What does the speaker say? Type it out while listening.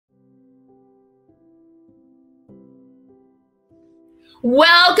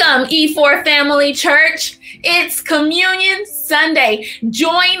Welcome, E4 Family Church. It's Communion Sunday.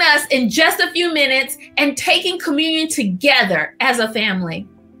 Join us in just a few minutes and taking communion together as a family.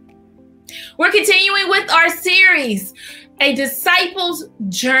 We're continuing with our series, A Disciple's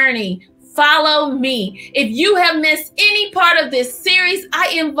Journey. Follow me. If you have missed any part of this series,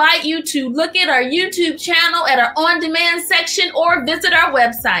 I invite you to look at our YouTube channel at our on-demand section or visit our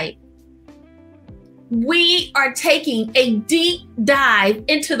website. We are taking a deep dive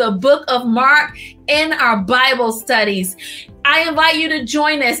into the book of Mark in our Bible studies. I invite you to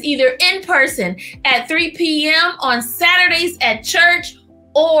join us either in person at 3 p.m. on Saturdays at church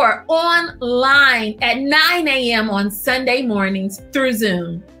or online at 9 a.m. on Sunday mornings through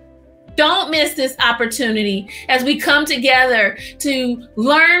Zoom. Don't miss this opportunity as we come together to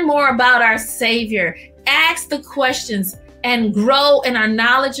learn more about our Savior, ask the questions, and grow in our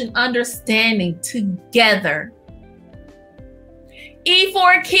knowledge and understanding together.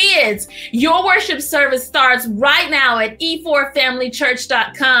 E4 Kids, your worship service starts right now at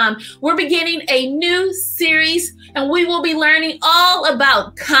e4familychurch.com. We're beginning a new series and we will be learning all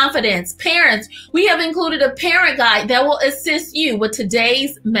about confidence. Parents, we have included a parent guide that will assist you with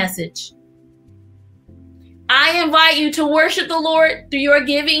today's message. I invite you to worship the Lord through your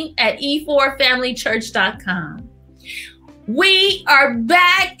giving at e4familychurch.com. We are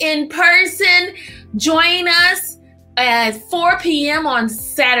back in person. Join us at 4 p.m. on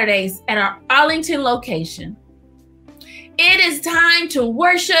Saturdays at our Arlington location. It is time to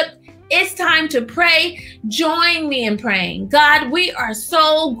worship. It's time to pray. Join me in praying. God, we are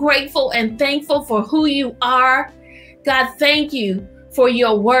so grateful and thankful for who you are. God, thank you for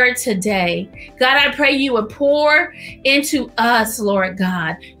your word today. God, I pray you would pour into us, Lord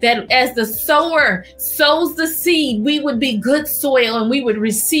God, that as the sower sows the seed, we would be good soil and we would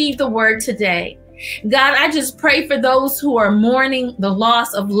receive the word today. God, I just pray for those who are mourning the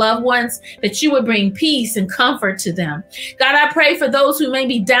loss of loved ones, that you would bring peace and comfort to them. God, I pray for those who may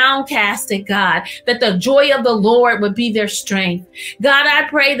be downcasted, God, that the joy of the Lord would be their strength. God, I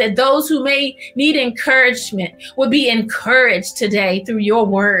pray that those who may need encouragement would be encouraged today through your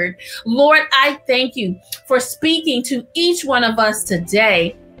word. Lord, I thank you for speaking to each one of us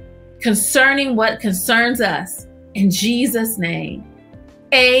today concerning what concerns us. In Jesus' name.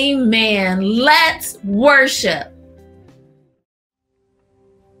 Amen. Let's worship.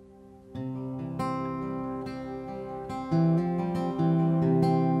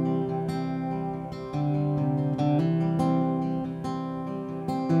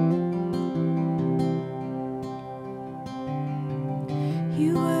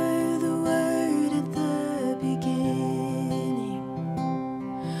 You were the Word at the beginning,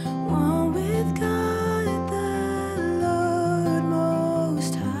 one with God the Lord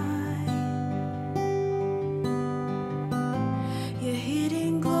Most High. Your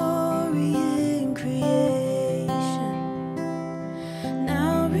hidden glory in creation,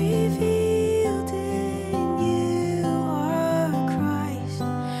 now revealed in you are Christ.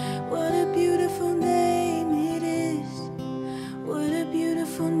 What a beautiful name it is. What a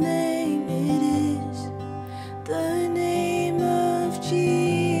beautiful name it is. The name of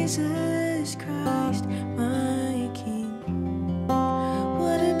Jesus Christ, my King.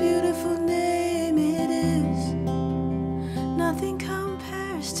 What a beautiful name it is. Nothing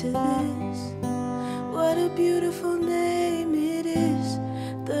compares to this. What a beautiful name it is.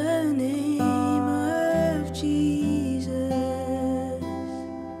 The name of Jesus.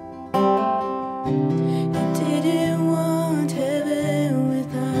 You didn't want heaven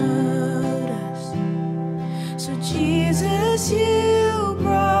without us, so Jesus, you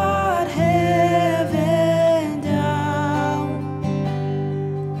brought heaven down.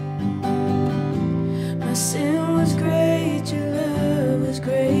 My sin was great, your love was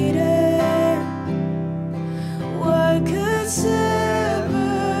greater. What could separate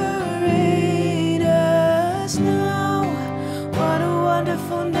us now? What a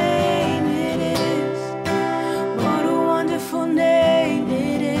wonderful name it is. What a wonderful name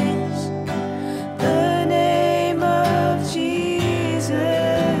it is. The name of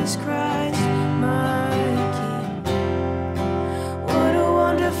Jesus Christ, my King. What a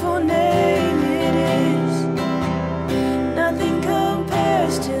wonderful name it is. Nothing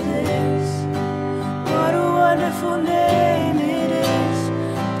compares to this. What a wonderful name it is.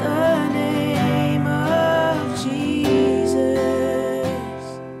 The name of Jesus.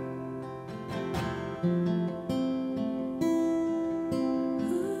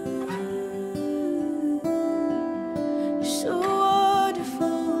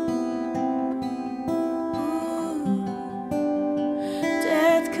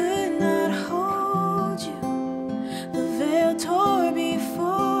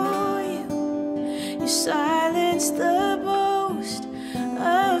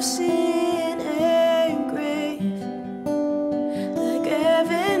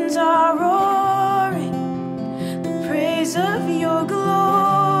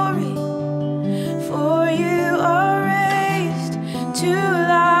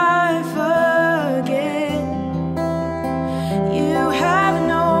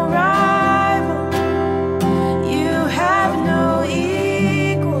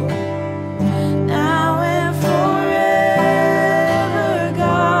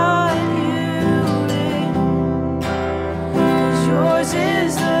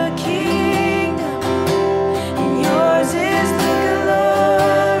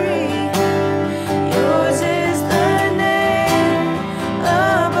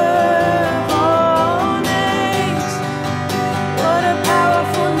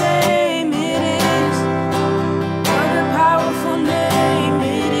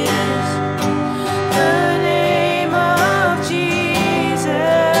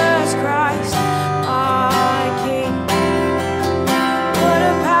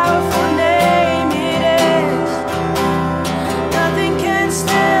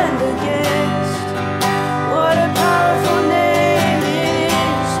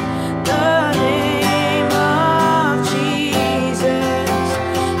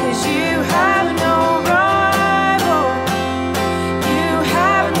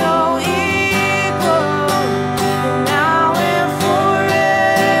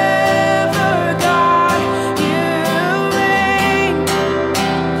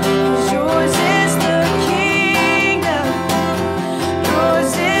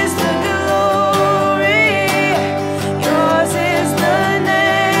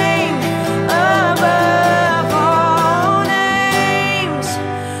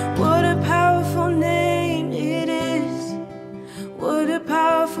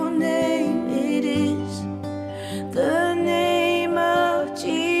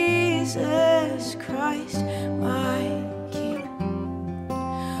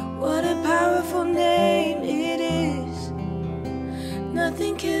 powerful name it is.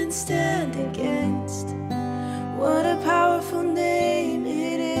 Nothing can stand against. What a powerful name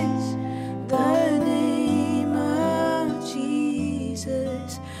it is. The name of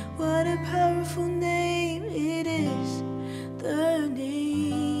Jesus. What a powerful name it is. The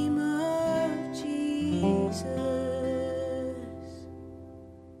name of Jesus.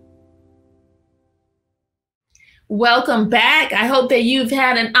 Welcome back. I hope that you've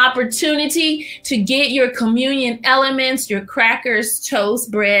had an opportunity to get your communion elements, your crackers,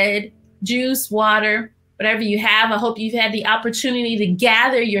 toast, bread, juice, water, whatever you have. I hope you've had the opportunity to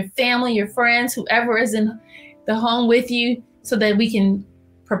gather your family, your friends, whoever is in the home with you, so that we can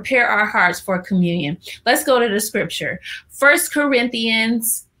prepare our hearts for communion. Let's go to the scripture. 1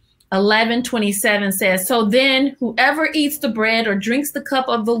 Corinthians 11:27 says, so then whoever eats the bread or drinks the cup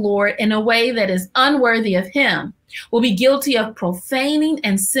of the Lord in a way that is unworthy of him will be guilty of profaning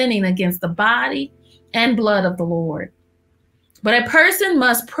and sinning against the body and blood of the Lord. But a person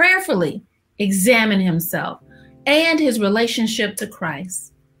must prayerfully examine himself and his relationship to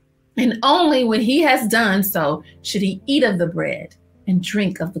Christ. And only when he has done so should he eat of the bread and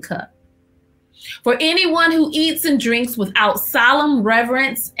drink of the cup. For anyone who eats and drinks without solemn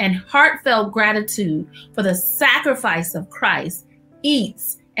reverence and heartfelt gratitude for the sacrifice of Christ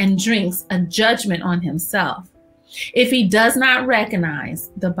eats and drinks a judgment on himself, if he does not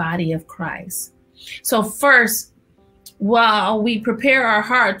recognize the body of Christ. So first, while we prepare our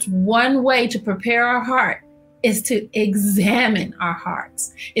hearts, one way to prepare our heart is to examine our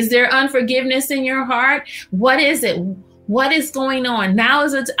hearts. Is there unforgiveness in your heart? What is it? What is going on? Now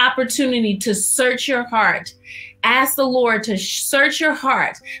is an opportunity to search your heart. Ask the Lord to search your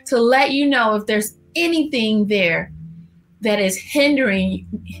heart, to let you know if there's anything there that is hindering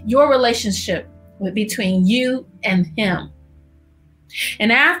your relationship between you and him.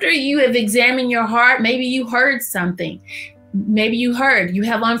 And after you have examined your heart, maybe you heard something. Maybe you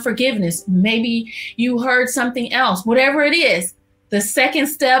have unforgiveness. Maybe you heard something else. Whatever it is, the second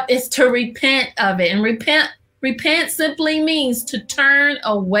step is to repent of it. And repent simply means to turn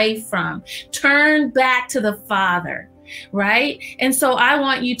away from, turn back to the Father, right? And so I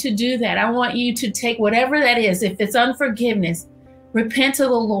want you to do that. I want you to take whatever that is. If it's unforgiveness, repent to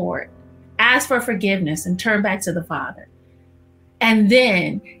the Lord, ask for forgiveness, and turn back to the Father. And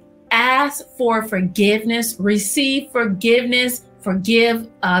then ask for forgiveness, receive forgiveness, forgive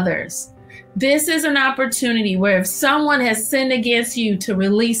others. This is an opportunity where if someone has sinned against you, to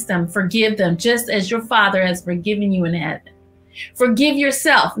release them, forgive them, just as your Father has forgiven you in heaven. Forgive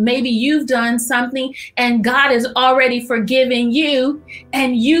yourself. Maybe you've done something and God has already forgiven you,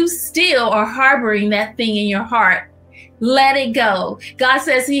 and you still are harboring that thing in your heart. Let it go. God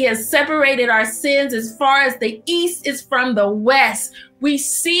says he has separated our sins as far as the east is from the west.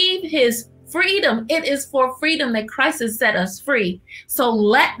 Receive his freedom. It is for freedom that Christ has set us free. So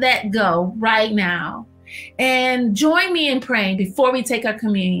let that go right now. And join me in praying before we take our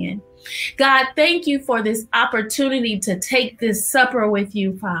communion. God, thank you for this opportunity to take this supper with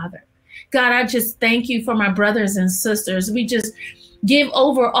you, Father. God, I just thank you for my brothers and sisters. We just give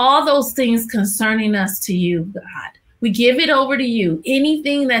over all those things concerning us to you, God. We give it over to you.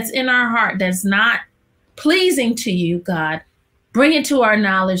 Anything that's in our heart that's not pleasing to you, God, bring it to our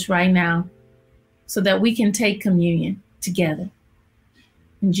knowledge right now so that we can take communion together.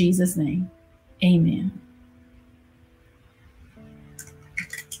 In Jesus' name, amen.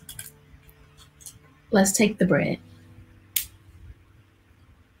 Let's take the bread.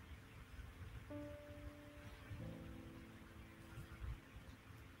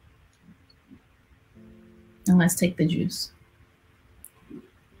 And let's take the juice.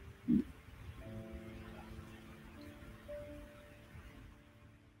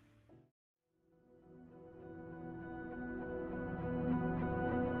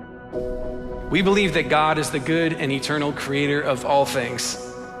 We believe that God is the good and eternal creator of all things,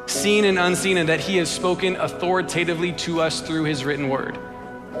 seen and unseen, and that he has spoken authoritatively to us through his written word.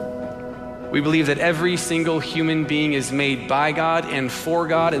 We believe that every single human being is made by God and for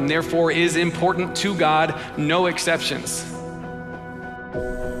God, and therefore is important to God, no exceptions.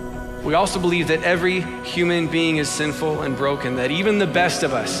 We also believe that every human being is sinful and broken, that even the best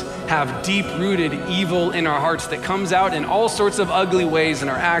of us have deep-rooted evil in our hearts that comes out in all sorts of ugly ways in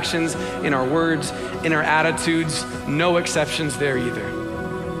our actions, in our words, in our attitudes, no exceptions there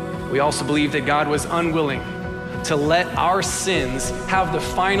either. We also believe that God was unwilling to let our sins have the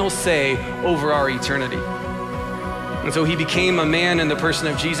final say over our eternity. And so he became a man in the person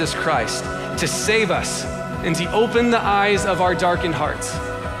of Jesus Christ to save us and to open the eyes of our darkened hearts.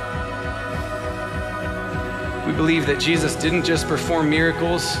 We believe that Jesus didn't just perform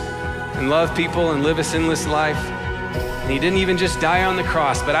miracles, and love people and live a sinless life. And he didn't even just die on the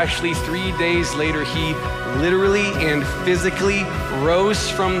cross, but actually 3 days later, he literally and physically rose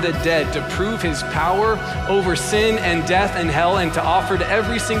from the dead to prove his power over sin and death and hell, and to offer to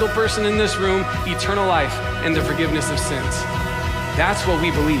every single person in this room eternal life and the forgiveness of sins. That's what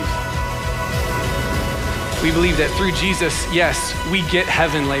we believe. We believe that through Jesus, yes, we get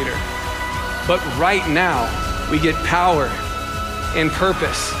heaven later. But right now, we get power and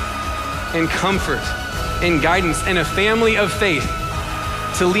purpose and comfort and guidance and a family of faith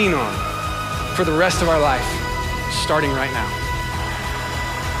to lean on for the rest of our life, starting right now.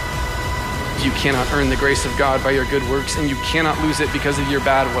 You cannot earn the grace of God by your good works, and you cannot lose it because of your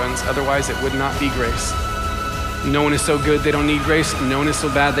bad ones. Otherwise, it would not be grace. No one is so good they don't need grace. No one is so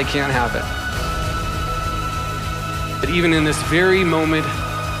bad they can't have it. But even in this very moment,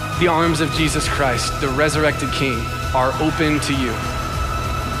 the arms of Jesus Christ, the resurrected King, are open to you.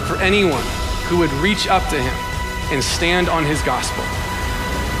 For anyone who would reach up to him and stand on his gospel.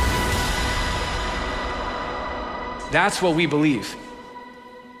 That's what we believe.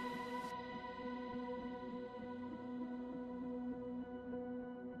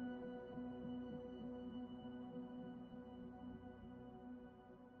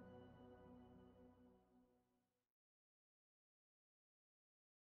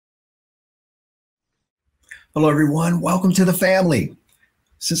 Hello, everyone. Welcome to the family.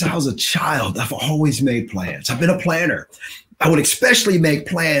 Since I was a child, I've always made plans. I've been a planner. I would especially make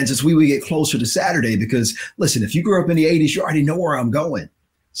plans as we would get closer to Saturday because, listen, if you grew up in the 80s, you already know where I'm going.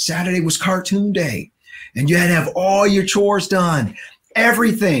 Saturday was cartoon day, and you had to have all your chores done,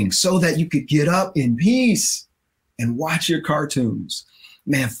 everything, so that you could get up in peace and watch your cartoons.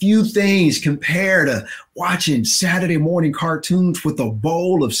 Man, few things compare to watching Saturday morning cartoons with a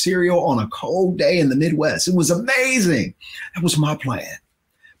bowl of cereal on a cold day in the Midwest. It was amazing. That was my plan.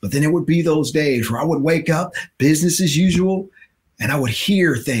 But then there would be those days where I would wake up, business as usual, and I would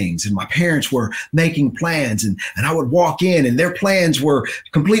hear things, and my parents were making plans, and I would walk in, and their plans were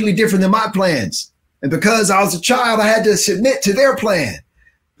completely different than my plans. And because I was a child, I had to submit to their plan.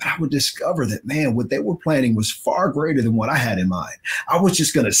 But I would discover that, man, what they were planning was far greater than what I had in mind. I was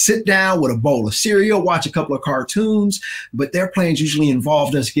just going to sit down with a bowl of cereal, watch a couple of cartoons, but their plans usually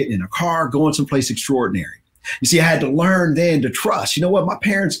involved us getting in a car, going someplace extraordinary. You see, I had to learn then to trust. You know what? My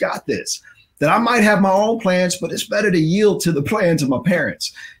parents got this, that I might have my own plans, but it's better to yield to the plans of my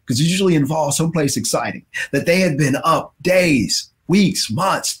parents because it usually involves someplace exciting, that they had been up days, weeks,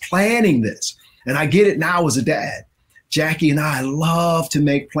 months planning this. And I get it now as a dad. Jackie and I love to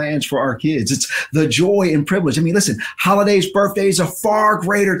make plans for our kids. It's the joy and privilege. I mean, listen, holidays, birthdays are far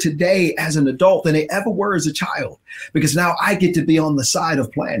greater today as an adult than they ever were as a child, because now I get to be on the side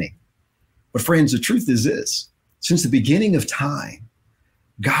of planning. But friends, the truth is this: since the beginning of time,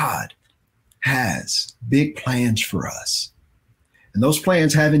 God has big plans for us. And those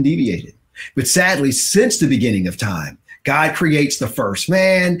plans haven't deviated. But sadly, since the beginning of time, God creates the first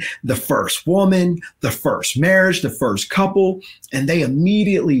man, the first woman, the first marriage, the first couple, and they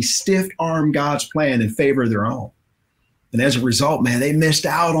immediately stiff-arm God's plan in favor of their own. And as a result, man, they missed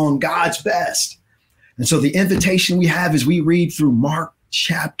out on God's best. And so the invitation we have as we read through Mark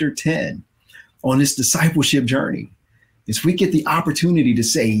chapter 10 on this discipleship journey is we get the opportunity to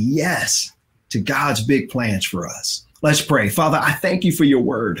say yes to God's big plans for us. Let's pray. Father, I thank you for your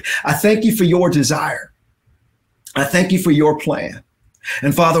word. I thank you for your desire. I thank you for your plan.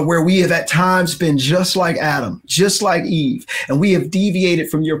 And Father, where we have at times been just like Adam, just like Eve, and we have deviated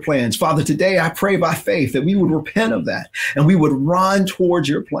from your plans, Father, today I pray by faith that we would repent of that and we would run towards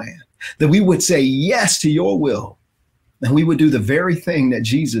your plan, that we would say yes to your will, and we would do the very thing that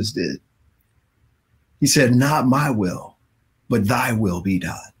Jesus did. He said, not my will, but thy will be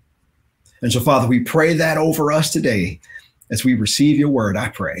done. And so, Father, we pray that over us today as we receive your word, I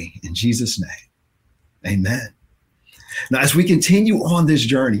pray in Jesus' name. Amen. Now, as we continue on this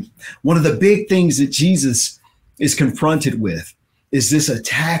journey, one of the big things that Jesus is confronted with is this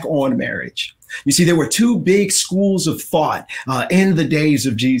attack on marriage. You see, there were two big schools of thought in the days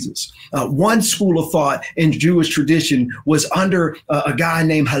of Jesus. One school of thought in Jewish tradition was under a guy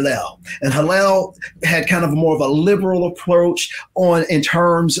named Hillel. And Hillel had kind of more of a liberal approach in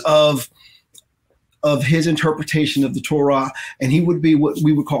terms of his interpretation of the Torah. And he would be what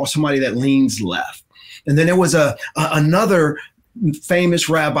we would call somebody that leans left. And then there was another famous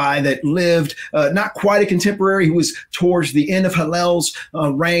rabbi that lived not quite a contemporary. He was towards the end of Hillel's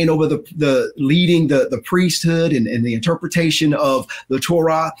reign over the leading the priesthood and the interpretation of the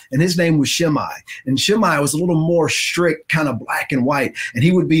Torah. And his name was Shammai. And Shammai was a little more strict, kind of black and white. And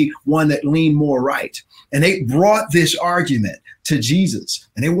he would be one that leaned more right. And they brought this argument to Jesus.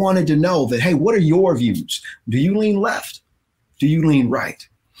 And they wanted to know that, hey, what are your views? Do you lean left? Do you lean right?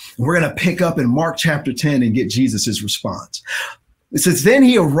 And we're going to pick up in Mark chapter 10 and get Jesus's response. It says, then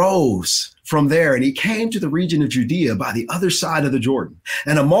he arose from there and he came to the region of Judea by the other side of the Jordan,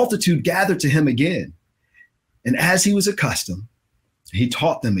 and a multitude gathered to him again. And as he was accustomed, he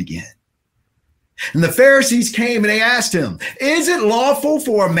taught them again. And the Pharisees came and they asked him, is it lawful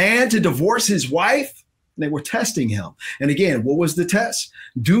for a man to divorce his wife? And they were testing him. And again, what was the test?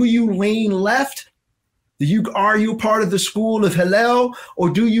 Do you lean left? Are you part of the school of Hillel,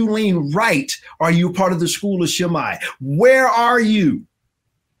 or do you lean right? Are you part of the school of Shammai? Where are you?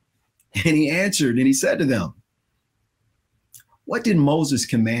 And he answered and he said to them, what did Moses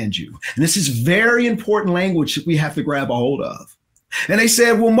command you? And this is very important language that we have to grab a hold of. And they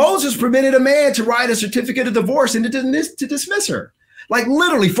said, well, Moses permitted a man to write a certificate of divorce and to dismiss her. Like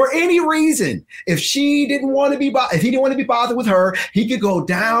literally for any reason. If he didn't want to be bothered with her, he could go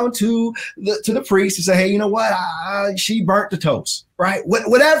down to the priest and say, hey, you know what? She burnt the toast, right?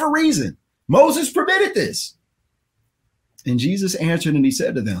 Whatever reason. Moses permitted this. And Jesus answered and he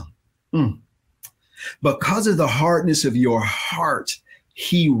said to them, because of the hardness of your heart,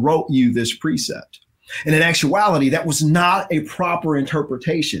 he wrote you this precept. And in actuality, that was not a proper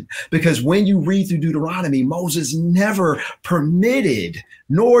interpretation, because when you read through Deuteronomy, Moses never permitted,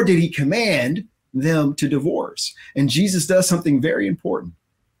 nor did he command them to divorce. And Jesus does something very important.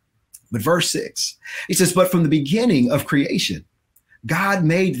 But verse 6, he says, but from the beginning of creation, God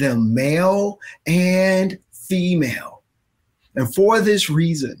made them male and female. And for this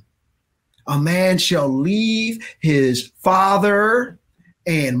reason, a man shall leave his father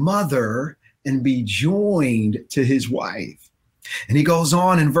and mother and be joined to his wife. And he goes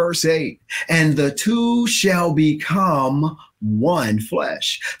on in verse 8, and the two shall become one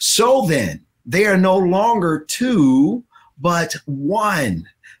flesh. So then they are no longer two, but one.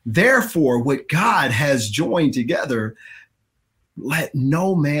 Therefore, what God has joined together, let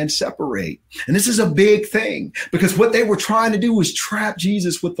no man separate. And this is a big thing, because what they were trying to do was trap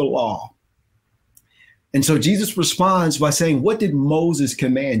Jesus with the law. And so Jesus responds by saying, what did Moses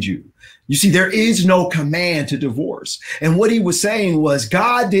command you? You see, there is no command to divorce. And what he was saying was,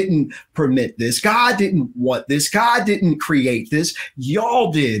 God didn't permit this. God didn't want this. God didn't create this.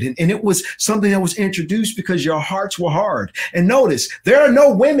 Y'all did. And it was something that was introduced because your hearts were hard. And notice, there are no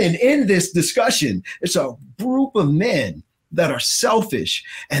women in this discussion. It's a group of men that are selfish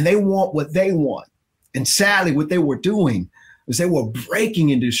and they want what they want. And sadly, what they were doing is they were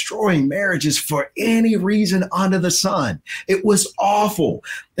breaking and destroying marriages for any reason under the sun. It was awful.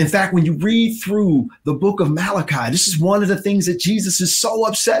 In fact, when you read through the book of Malachi, this is one of the things that Jesus is so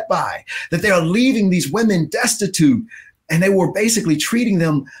upset by, that they are leaving these women destitute, and they were basically treating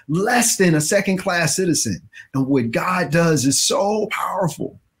them less than a second-class citizen. And what God does is so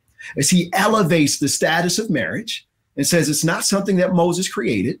powerful, as he elevates the status of marriage and says it's not something that Moses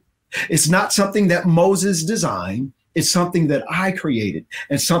created. It's not something that Moses designed. It's something that I created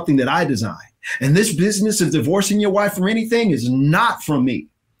and something that I designed. And this business of divorcing your wife from anything is not from me.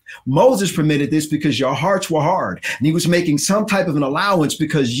 Moses permitted this because your hearts were hard, and he was making some type of an allowance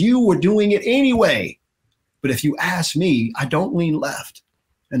because you were doing it anyway. But if you ask me, I don't lean left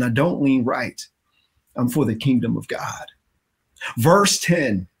and I don't lean right. I'm for the kingdom of God. Verse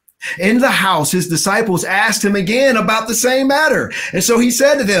 10. In the house, his disciples asked him again about the same matter. And so he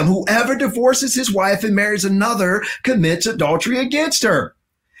said to them, whoever divorces his wife and marries another commits adultery against her.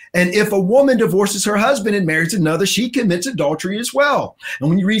 And if a woman divorces her husband and marries another, she commits adultery as well. And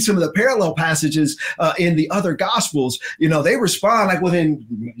when you read some of the parallel passages in the other gospels, they respond like, well,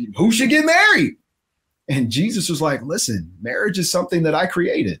 then who should get married? And Jesus was like, listen, marriage is something that I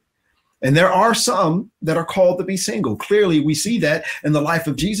created. And there are some that are called to be single. Clearly, we see that in the life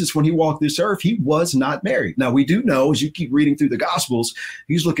of Jesus when he walked this earth, he was not married. Now, we do know, as you keep reading through the Gospels,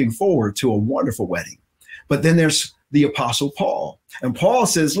 he's looking forward to a wonderful wedding. But then there's the Apostle Paul. And Paul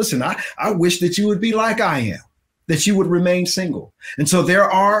says, listen, I wish that you would be like I am, that you would remain single. And so there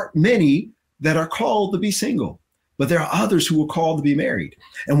are many that are called to be single, but there are others who are called to be married.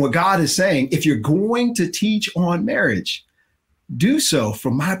 And what God is saying, if you're going to teach on marriage, do so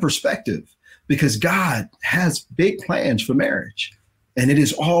from my perspective, because God has big plans for marriage, and it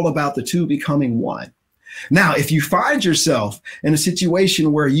is all about the two becoming one. Now, if you find yourself in a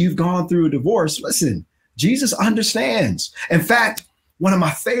situation where you've gone through a divorce, listen, Jesus understands. In fact, one of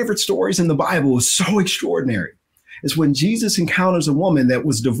my favorite stories in the Bible is so extraordinary. Is when Jesus encounters a woman that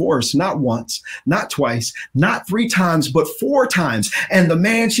was divorced not once, not twice, not 3 times, but 4 times. And the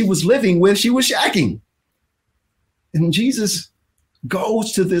man she was living with, she was shacking. And Jesus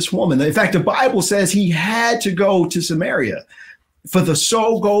goes to this woman. In fact, the Bible says he had to go to Samaria for the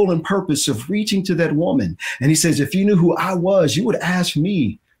sole goal and purpose of reaching to that woman. And he says, if you knew who I was, you would ask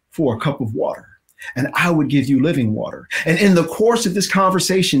me for a cup of water, and I would give you living water. And in the course of this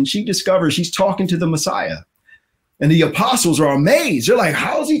conversation, she discovers she's talking to the Messiah. And the apostles are amazed. They're like,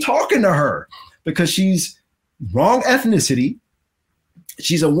 how is he talking to her? Because she's wrong ethnicity.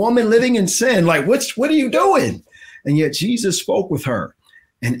 She's a woman living in sin. Like, what are you doing? And yet Jesus spoke with her.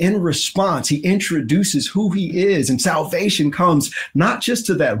 And in response, he introduces who he is. And salvation comes not just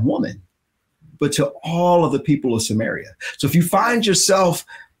to that woman, but to all of the people of Samaria. So if you find yourself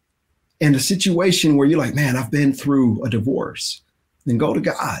in a situation where you're like, man, I've been through a divorce, then go to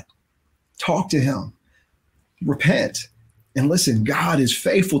God, talk to him. Repent and listen, God is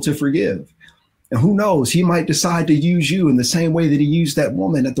faithful to forgive. And who knows, he might decide to use you in the same way that he used that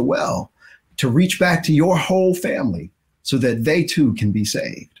woman at the well to reach back to your whole family so that they too can be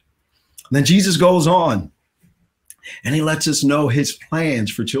saved. And then Jesus goes on and he lets us know his plans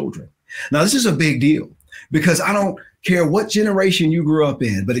for children. Now, this is a big deal because I don't care what generation you grew up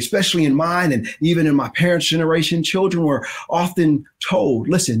in, but especially in mine and even in my parents' generation, children were often told,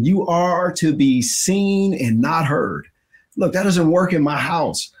 listen, you are to be seen and not heard. Look, that doesn't work in my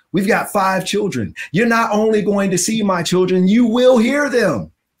house. We've got 5 children. You're not only going to see my children, you will hear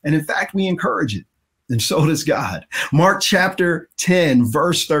them. And in fact, we encourage it. And so does God. Mark chapter 10,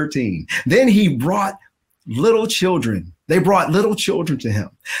 verse 13. Then he brought little children. They brought little children to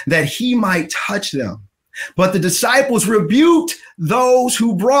him that he might touch them. But the disciples rebuked those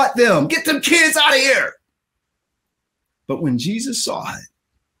who brought them. Get them kids out of here. But when Jesus saw it,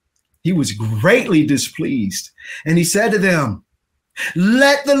 he was greatly displeased. And he said to them,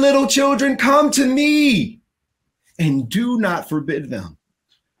 let the little children come to me and do not forbid them.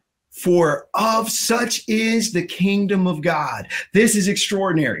 For of such is the kingdom of God. This is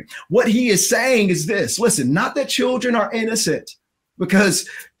extraordinary. What he is saying is this. Listen, not that children are innocent. Because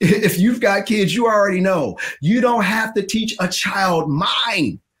if you've got kids, you already know you don't have to teach a child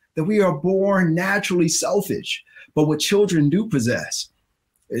mind that we are born naturally selfish. But what children do possess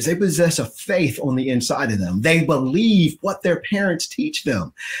is they possess a faith on the inside of them. They believe what their parents teach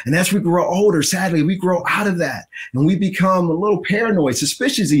them. And as we grow older, sadly, we grow out of that and we become a little paranoid,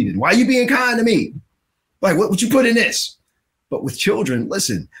 suspicious even. Why are you being kind to me? Like, what would you put in this? But with children,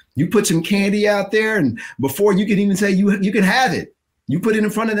 listen, you put some candy out there and before you can even say you can have it, you put it in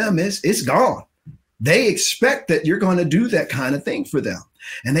front of them, it's gone. They expect that you're going to do that kind of thing for them.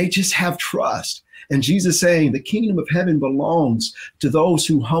 And they just have trust. And Jesus saying the kingdom of heaven belongs to those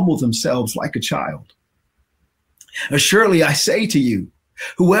who humble themselves like a child. Surely I say to you,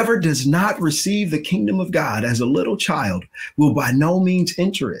 whoever does not receive the kingdom of God as a little child will by no means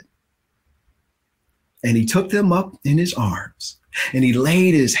enter it. And he took them up in his arms and he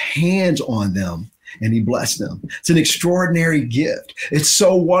laid his hands on them and he blessed them. It's an extraordinary gift. It's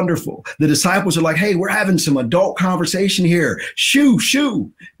so wonderful. The disciples are like, hey, we're having some adult conversation here. Shoo.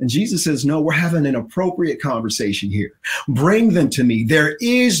 And Jesus says, no, we're having an appropriate conversation here. Bring them to me. There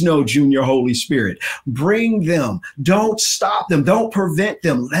is no junior Holy Spirit. Bring them. Don't stop them. Don't prevent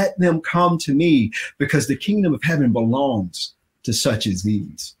them. Let them come to me because the kingdom of heaven belongs to such as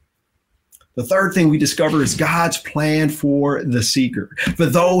these. The third thing we discover is God's plan for the seeker, for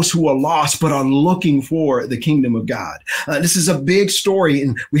those who are lost but are looking for the kingdom of God. This is a big story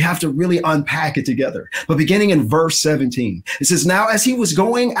and we have to really unpack it together. But beginning in verse 17, it says, now as he was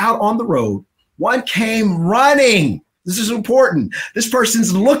going out on the road, one came running. This is important. This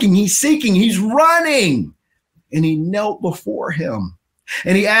person's looking, he's seeking, he's running. And he knelt before him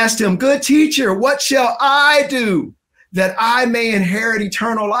and he asked him, good teacher, what shall I do that I may inherit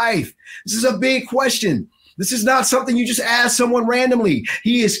eternal life? This is a big question. This is not something you just ask someone randomly.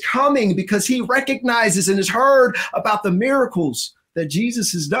 He is coming because he recognizes and has heard about the miracles that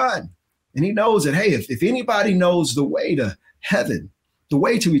Jesus has done. And he knows that, hey, if anybody knows the way to heaven, the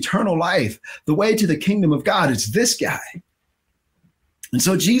way to eternal life, the way to the kingdom of God, it's this guy. And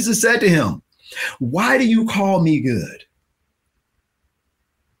so Jesus said to him, why do you call me good?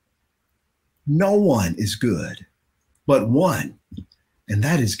 No one is good but one, and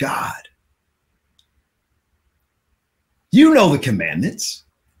that is God. You know the commandments.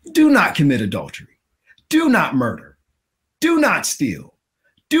 Do not commit adultery. Do not murder. Do not steal.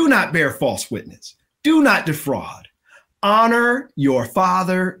 Do not bear false witness. Do not defraud. honor your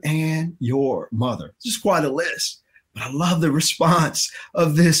father and your mother. This is quite a list, but I love the response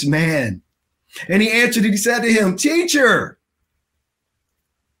of this man. And he answered and he said to him, teacher,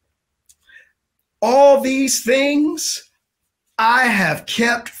 all these things I have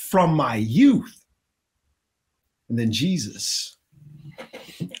kept from my youth. And then Jesus,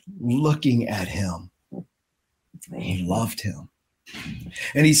 looking at him, he loved him.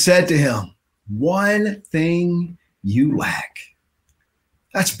 And he said to him, one thing you lack.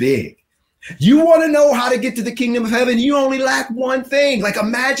 That's big. You want to know how to get to the kingdom of heaven? You only lack one thing. Like,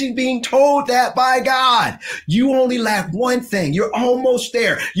 imagine being told that by God. You only lack one thing. You're almost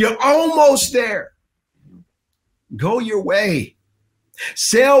there. You're almost there. Go your way.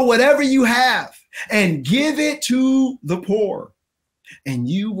 Sell whatever you have and give it to the poor, and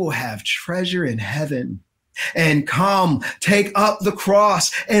you will have treasure in heaven. And come, take up the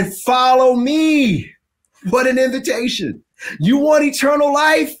cross and follow me. What an invitation. You want eternal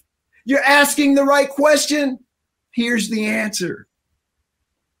life? You're asking the right question. Here's the answer.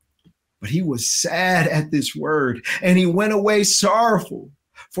 But he was sad at this word, and he went away sorrowful,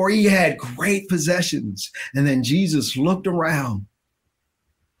 for he had great possessions. And then Jesus looked around.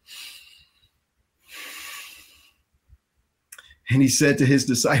 And he said to his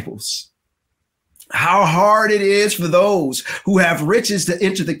disciples, how hard it is for those who have riches to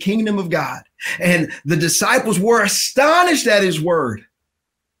enter the kingdom of God. And the disciples were astonished at his word.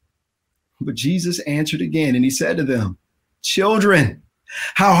 But Jesus answered again, and he said to them, children,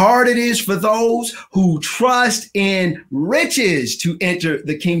 how hard it is for those who trust in riches to enter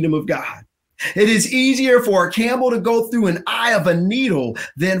the kingdom of God. It is easier for a camel to go through an eye of a needle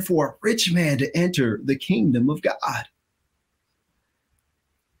than for a rich man to enter the kingdom of God.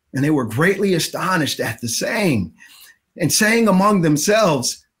 And they were greatly astonished at the saying, and saying among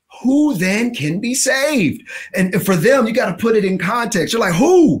themselves, who then can be saved? And for them, you got to put it in context. You're like,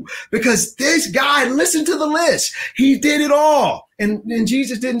 who? Because this guy, listen to the list. He did it all. And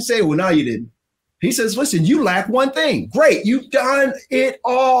Jesus didn't say, well, no, you didn't. He says, listen, you lack one thing. Great. You've done it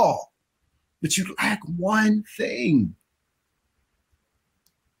all, but you lack one thing.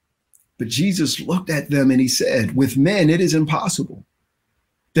 But Jesus looked at them and he said, with men, it is impossible.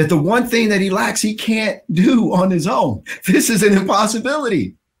 That the one thing that he lacks, he can't do on his own. This is an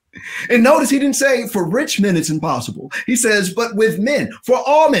impossibility. And notice he didn't say for rich men, it's impossible. He says, but with men, for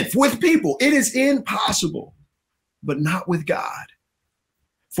all men, with people, it is impossible, but not with God.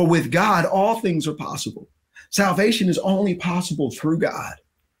 For with God, all things are possible. Salvation is only possible through God.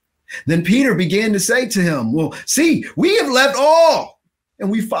 Then Peter began to say to him, well, see, we have left all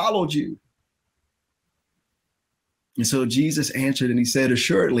and we followed you. And so Jesus answered and he said,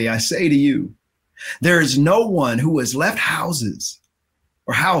 assuredly, I say to you, there is no one who has left houses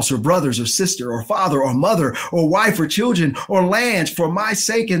or house or brothers or sister or father or mother or wife or children or lands for my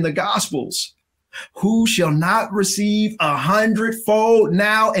sake in the gospels, who shall not receive 100-fold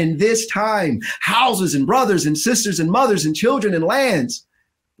now in this time, houses and brothers and sisters and mothers and children and lands,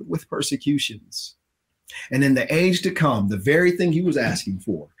 but with persecutions. And in the age to come, the very thing he was asking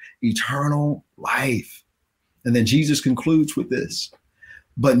for, eternal life. And then Jesus concludes with this,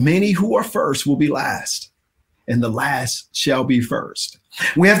 but many who are first will be last, and the last shall be first.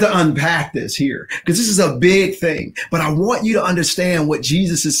 We have to unpack this here because this is a big thing, but I want you to understand what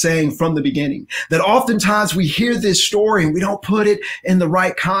Jesus is saying from the beginning, that oftentimes we hear this story and we don't put it in the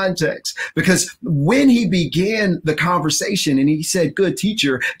right context, because when he began the conversation and he said, good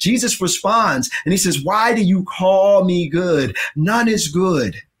teacher, Jesus responds and he says, why do you call me good? None is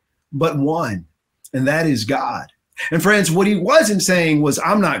good but one, and that is God. And friends, what he wasn't saying was,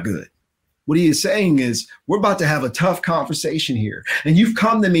 I'm not good. What he is saying is, we're about to have a tough conversation here. And you've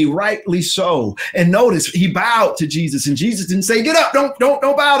come to me rightly so. And notice he bowed to Jesus, and Jesus didn't say, get up, don't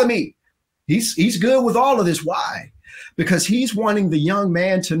bow to me. He's good with all of this. Why? Because he's wanting the young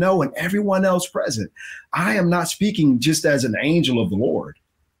man to know, and everyone else present, I am not speaking just as an angel of the Lord,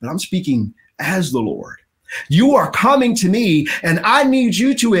 but I'm speaking as the Lord. You are coming to me, and I need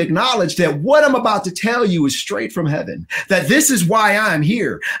you to acknowledge that what I'm about to tell you is straight from heaven, that this is why I'm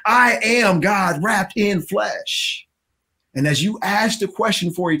here. I am God wrapped in flesh. And as you ask the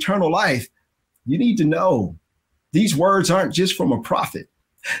question for eternal life, you need to know these words aren't just from a prophet.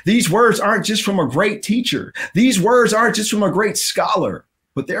 These words aren't just from a great teacher. These words aren't just from a great scholar,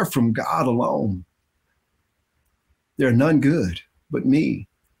 but they're from God alone. There are none good but me.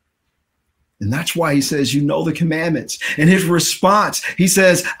 And that's why he says, you know the commandments. And his response, he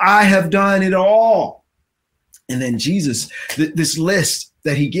says, I have done it all. And then Jesus, this list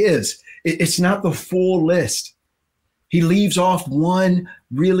that he gives, it's not the full list. He leaves off one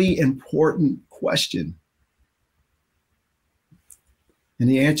really important question. And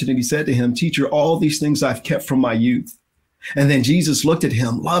he answered and he said to him, Teacher, all these things I've kept from my youth. And then Jesus looked at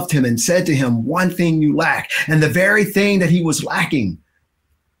him, loved him, and said to him, one thing you lack. And the very thing that he was lacking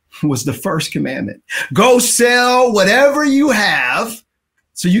was the first commandment. Go sell whatever you have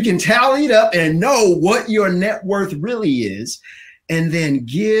so you can tally it up and know what your net worth really is. And then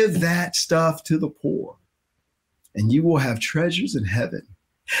give that stuff to the poor, and you will have treasures in heaven.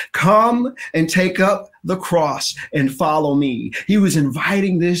 Come and take up the cross and follow me. He was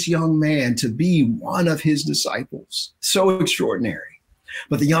inviting this young man to be one of his disciples. So extraordinary.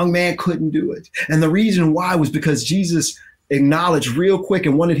 But the young man couldn't do it. And the reason why was because Jesus acknowledged real quick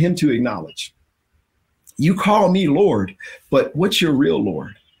and wanted him to acknowledge. You call me Lord, but what's your real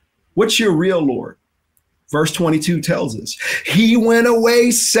Lord? What's your real Lord? Verse 22 tells us, he went away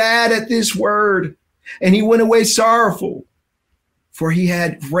sad at this word, and he went away sorrowful, for he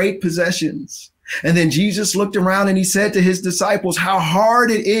had great possessions. And then Jesus looked around and he said to his disciples, how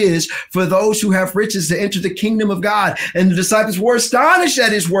hard it is for those who have riches to enter the kingdom of God. And the disciples were astonished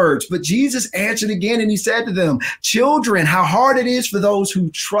at his words. But Jesus answered again and he said to them, children, how hard it is for those who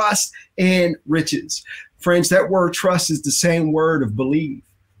trust in riches. Friends, that word trust is the same word of believe.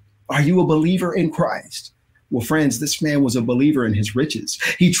 Are you a believer in Christ? Well, friends, this man was a believer in his riches.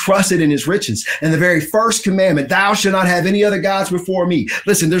 He trusted in his riches. And the very first commandment, thou shalt not have any other gods before me.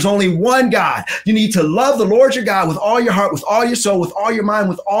 Listen, there's only one God. You need to love the Lord your God with all your heart, with all your soul, with all your mind,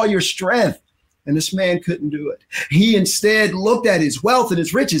 with all your strength. And this man couldn't do it. He instead looked at his wealth and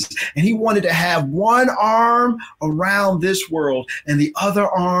his riches, and he wanted to have one arm around this world and the other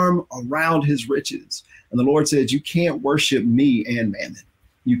arm around his riches. And the Lord said, you can't worship me and mammon.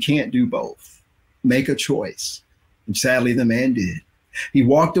 You can't do both. Make a choice. And sadly, the man did. He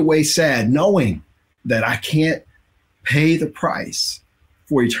walked away sad, knowing that I can't pay the price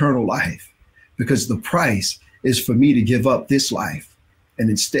for eternal life, because the price is for me to give up this life and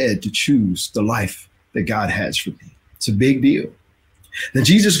instead to choose the life that God has for me. It's a big deal. Then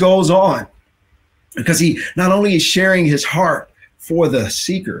Jesus goes on, because he not only is sharing his heart for the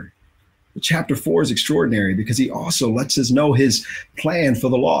seeker, but chapter 4 is extraordinary because he also lets us know his plan for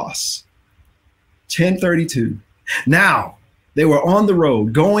the lost. 10:32. Now they were on the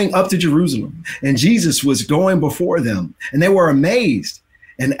road going up to Jerusalem, and Jesus was going before them, and they were amazed.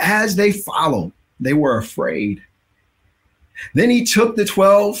 And as they followed, they were afraid. Then he took the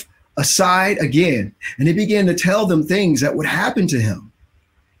 12 aside again, and he began to tell them things that would happen to him.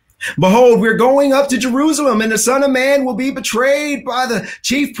 Behold, we're going up to Jerusalem, and the Son of Man will be betrayed by the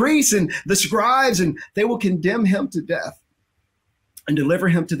chief priests and the scribes, and they will condemn him to death and deliver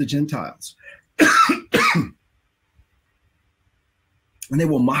him to the Gentiles. And they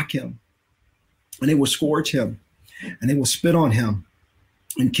will mock him, and they will scourge him, and they will spit on him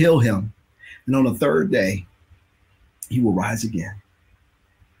and kill him. And on the third day, he will rise again.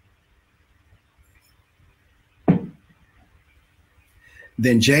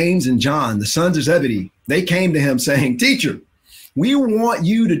 Then James and John, the sons of Zebedee, they came to him saying, Teacher, we want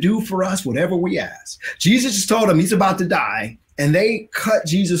you to do for us whatever we ask. Jesus just told them he's about to die, and they cut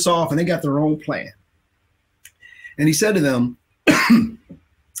Jesus off, and they got their own plan. And he said to them,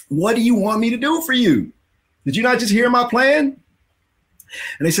 what do you want me to do for you? Did you not just hear my plan?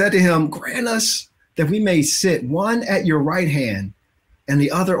 And they said to him, grant us that we may sit one at your right hand and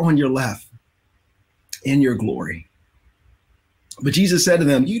the other on your left in your glory. But Jesus said to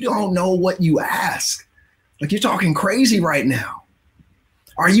them, you don't know what you ask. Like, you're talking crazy right now.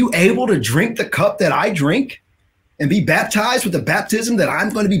 Are you able to drink the cup that I drink and be baptized with the baptism that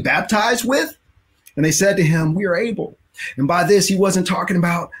I'm going to be baptized with? And they said to him, we are able. And by this, he wasn't talking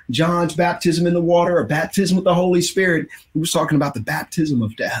about John's baptism in the water or baptism with the Holy Spirit. He was talking about the baptism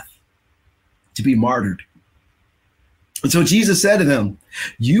of death, to be martyred. And so Jesus said to them,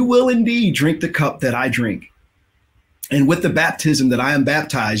 you will indeed drink the cup that I drink. And with the baptism that I am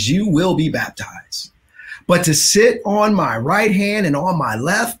baptized, you will be baptized. But to sit on my right hand and on my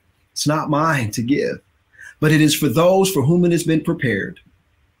left, it's not mine to give, but it is for those for whom it has been prepared.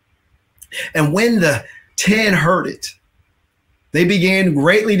 And when the 10 heard it, they began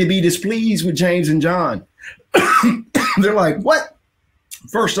greatly to be displeased with James and John. They're like, what?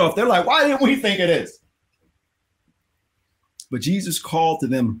 First off, they're like, why didn't we think of this? But Jesus called to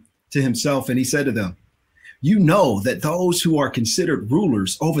them to himself, and he said to them, you know that those who are considered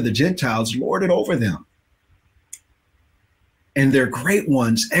rulers over the Gentiles lord it over them, and their great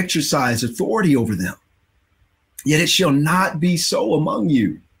ones exercise authority over them. Yet it shall not be so among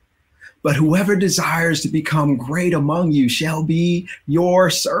you. But whoever desires to become great among you shall be your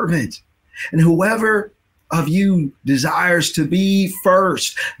servant. And whoever of you desires to be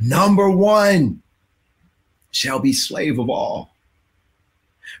first, number one, shall be slave of all.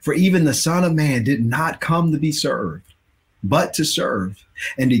 For even the Son of Man did not come to be served, but to serve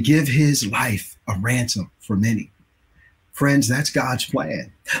and to give his life a ransom for many. Friends, that's God's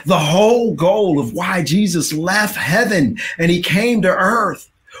plan. The whole goal of why Jesus left heaven and he came to earth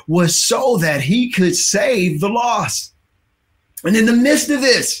was so that he could save the lost. And in the midst of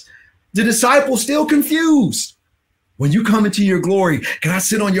this, the disciples still confused. When you come into your glory, can I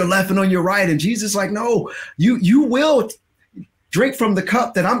sit on your left and on your right? And Jesus is like, no, you will drink from the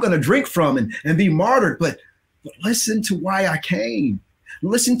cup that I'm going to drink from and be martyred. But listen to why I came.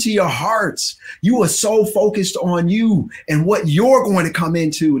 Listen to your hearts. You are so focused on you and what you're going to come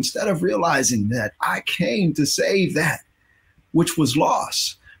into instead of realizing that I came to save that which was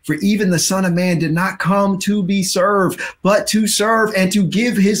lost. For even the Son of Man did not come to be served, but to serve and to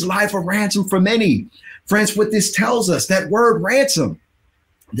give his life a ransom for many. Friends, what this tells us, that word ransom,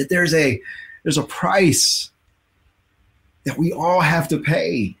 that there's a price that we all have to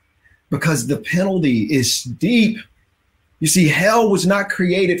pay because the penalty is deep. You see, hell was not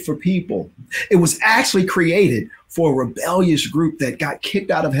created for people. It was actually created for a rebellious group that got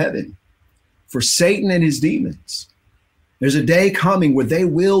kicked out of heaven, for Satan and his demons. There's a day coming where they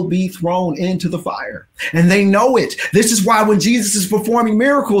will be thrown into the fire, and they know it. This is why when Jesus is performing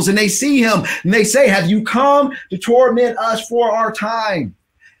miracles and they see him and they say, have you come to torment us for our time?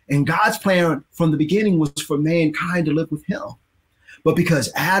 And God's plan from the beginning was for mankind to live with him. But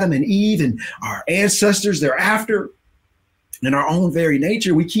because Adam and Eve and our ancestors thereafter, in our own very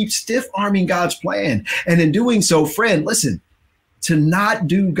nature, we keep stiff-arming God's plan. And in doing so, friend, listen, to not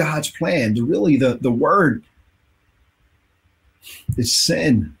do God's plan, really the word is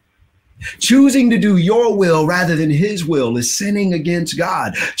sin. Choosing to do your will rather than his will is sinning against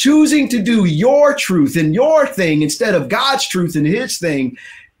God. Choosing to do your truth and your thing instead of God's truth and his thing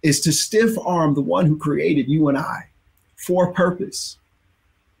is to stiff-arm the one who created you and I for a purpose.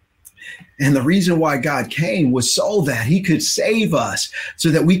 And the reason why God came was so that he could save us so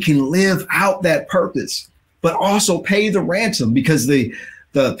that we can live out that purpose, but also pay the ransom, because the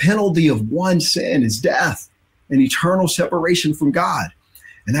penalty of one sin is death and eternal separation from God.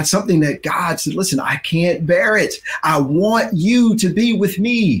 And that's something that God said, listen, I can't bear it. I want you to be with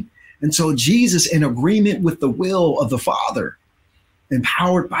me. And so Jesus, in agreement with the will of the Father,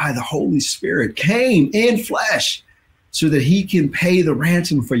 empowered by the Holy Spirit, came in flesh so that he can pay the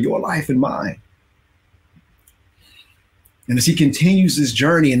ransom for your life and mine. And as he continues this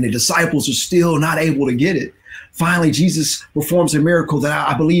journey and the disciples are still not able to get it, finally, Jesus performs a miracle that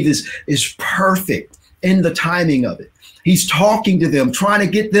I believe is perfect in the timing of it. He's talking to them, trying to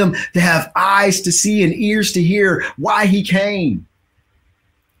get them to have eyes to see and ears to hear why he came.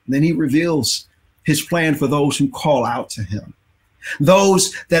 And then he reveals his plan for those who call out to him,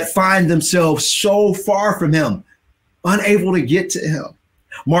 those that find themselves so far from him, unable to get to him.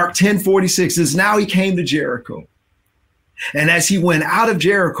 Mark 10:46 says, now he came to Jericho. And as he went out of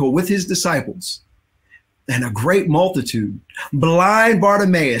Jericho with his disciples and a great multitude, blind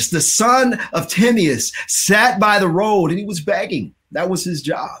Bartimaeus, the son of Timaeus, sat by the road and he was begging. That was his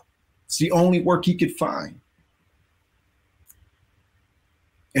job. It's the only work he could find.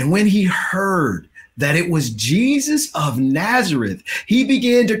 And when he heard that it was Jesus of Nazareth, he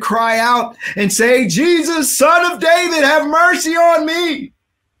began to cry out and say, Jesus, son of David, have mercy on me.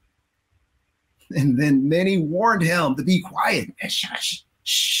 And then many warned him to be quiet. Shush,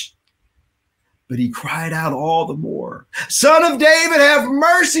 shh. But he cried out all the more, Son of David, have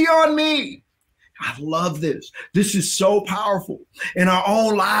mercy on me. I love this. This is so powerful. In our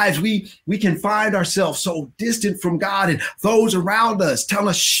own lives, we can find ourselves so distant from God, and those around us tell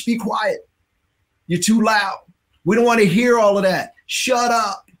us, shh, be quiet. You're too loud. We don't want to hear all of that. Shut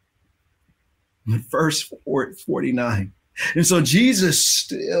up. Verse 49. And so Jesus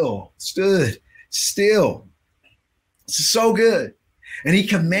still stood still. It's so good. And he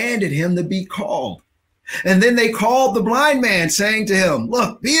commanded him to be called. And then they called the blind man, saying to him,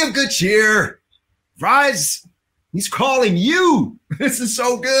 look, be of good cheer. Rise. He's calling you. This is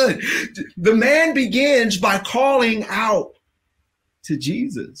so good. The man begins by calling out to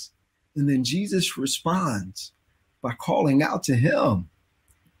Jesus. And then Jesus responds by calling out to him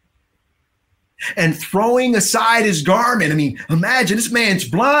and throwing aside his garment. I mean, imagine this man's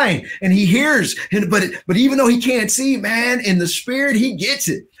blind and he hears, but even though he can't see, man, in the spirit, he gets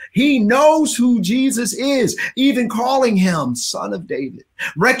it. He knows who Jesus is, even calling him Son of David,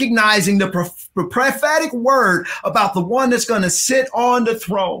 recognizing the prophetic word about the one that's going to sit on the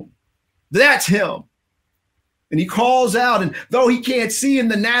throne. That's him. And he calls out, and though he can't see in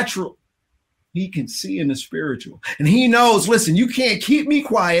the natural, he can see in the spiritual. And he knows, listen, you can't keep me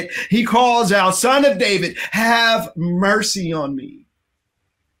quiet. He calls out, Son of David, have mercy on me.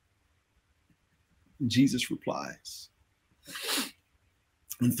 And Jesus replies,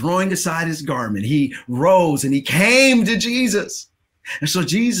 and throwing aside his garment, he rose and he came to Jesus. And so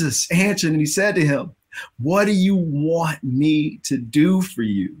Jesus answered and he said to him, what do you want me to do for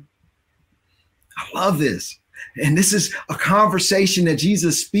you? I love this. And this is a conversation that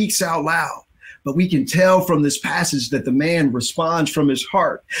Jesus speaks out loud. But we can tell from this passage that the man responds from his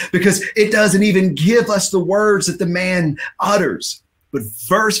heart, because it doesn't even give us the words that the man utters. But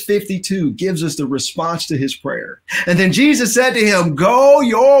verse 52 gives us the response to his prayer. And then Jesus said to him, go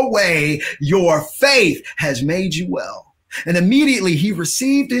your way, your faith has made you well. And immediately he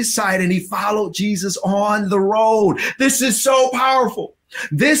received his sight and he followed Jesus on the road. This is so powerful.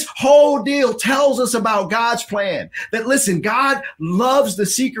 This whole deal tells us about God's plan. That listen, God loves the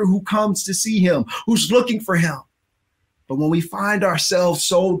seeker who comes to see him, who's looking for him. But when we find ourselves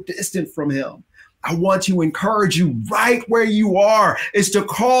so distant from him, I want to encourage you right where you are is to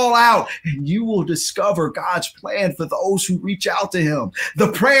call out, and you will discover God's plan for those who reach out to him.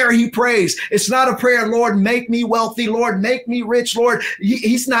 The prayer he prays, it's not a prayer, Lord, make me wealthy, Lord, make me rich, Lord.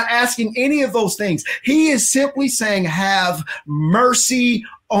 He's not asking any of those things. He is simply saying, have mercy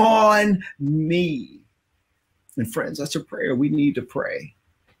on me. And friends, that's a prayer we need to pray.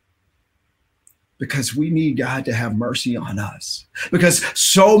 Because we need God to have mercy on us. Because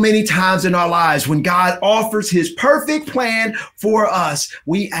so many times in our lives, when God offers his perfect plan for us,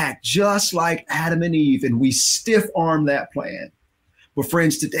 we act just like Adam and Eve and we stiff arm that plan. But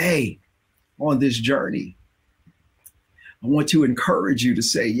friends, today on this journey, I want to encourage you to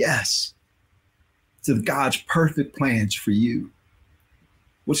say yes to God's perfect plans for you.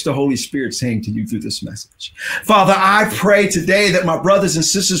 What's the Holy Spirit saying to you through this message? Father, I pray today that my brothers and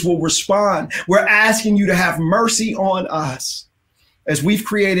sisters will respond. We're asking you to have mercy on us as we've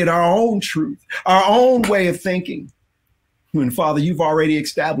created our own truth, our own way of thinking. And Father, you've already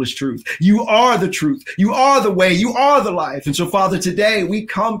established truth. You are the truth. You are the way. You are the life. And so, Father, today we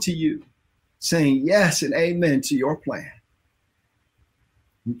come to you saying yes and amen to your plan.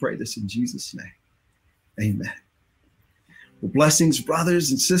 We pray this in Jesus' name. Amen. Well, blessings,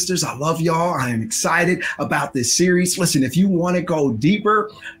 brothers and sisters. I love y'all. I am excited about this series. Listen, if you want to go deeper,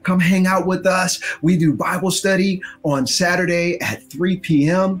 come hang out with us. We do Bible study on Saturday at 3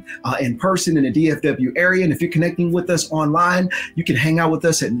 p.m. In person in the DFW area. And if you're connecting with us online, you can hang out with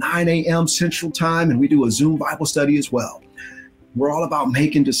us at 9 a.m. Central Time. And we do a Zoom Bible study as well. We're all about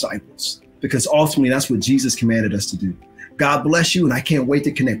making disciples because ultimately that's what Jesus commanded us to do. God bless you. And I can't wait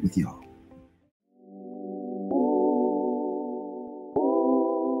to connect with y'all.